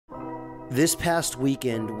This past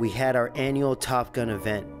weekend, we had our annual Top Gun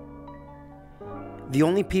event. The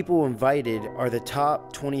only people invited are the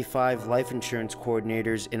top 25 life insurance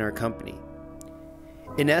coordinators in our company.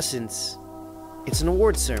 In essence, it's an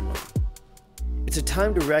award ceremony. It's a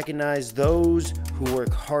time to recognize those who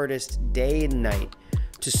work hardest day and night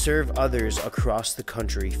to serve others across the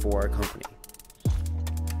country for our company.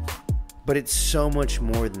 But it's so much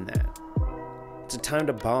more than that. It's a time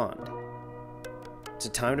to bond. It's a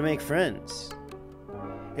time to make friends.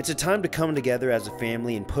 It's a time to come together as a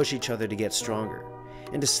family and push each other to get stronger,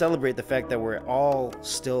 and to celebrate the fact that we're all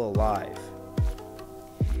still alive.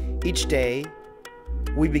 Each day,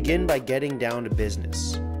 we begin by getting down to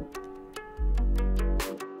business,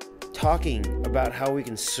 talking about how we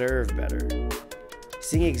can serve better,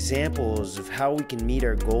 seeing examples of how we can meet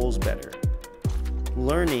our goals better,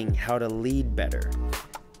 learning how to lead better.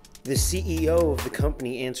 The CEO of the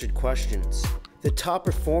company answered questions. The top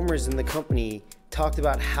performers in the company talked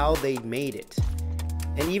about how they made it,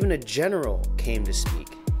 and even a general came to speak.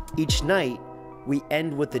 Each night, we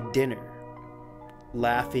end with a dinner,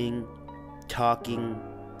 laughing, talking,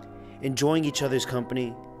 enjoying each other's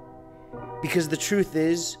company, because the truth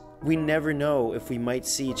is, we never know if we might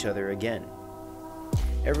see each other again.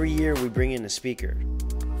 Every year we bring in a speaker.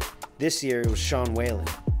 This year it was Sean Whalen.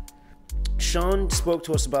 Sean spoke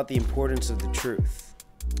to us about the importance of the truth.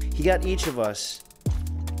 He got each of us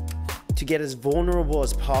to get as vulnerable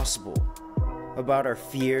as possible about our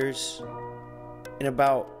fears and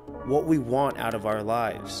about what we want out of our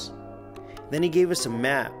lives. Then he gave us a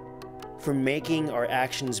map for making our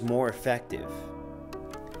actions more effective.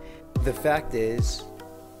 The fact is,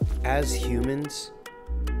 as humans,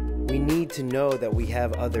 we need to know that we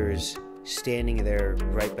have others standing there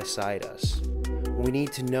right beside us. We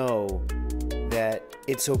need to know that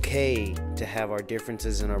it's okay to have our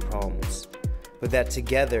differences and our problems, but that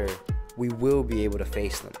together we will be able to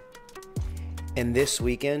face them. And this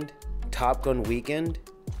weekend, Top Gun weekend,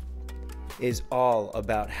 is all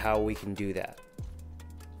about how we can do that.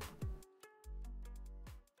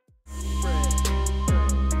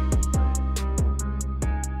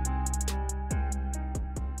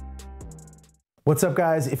 What's up,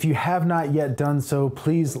 guys? If you have not yet done so,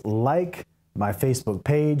 please like my Facebook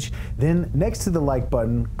page. Then next to the like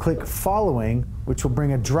button, click following, which will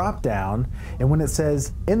bring a drop down. And when it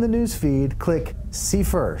says in the news feed, click see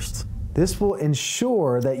first. This will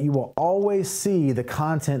ensure that you will always see the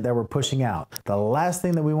content that we're pushing out. The last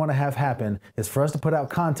thing that we want to have happen is for us to put out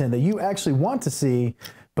content that you actually want to see,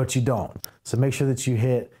 but you don't. So make sure that you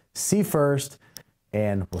hit see first,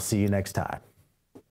 and we'll see you next time.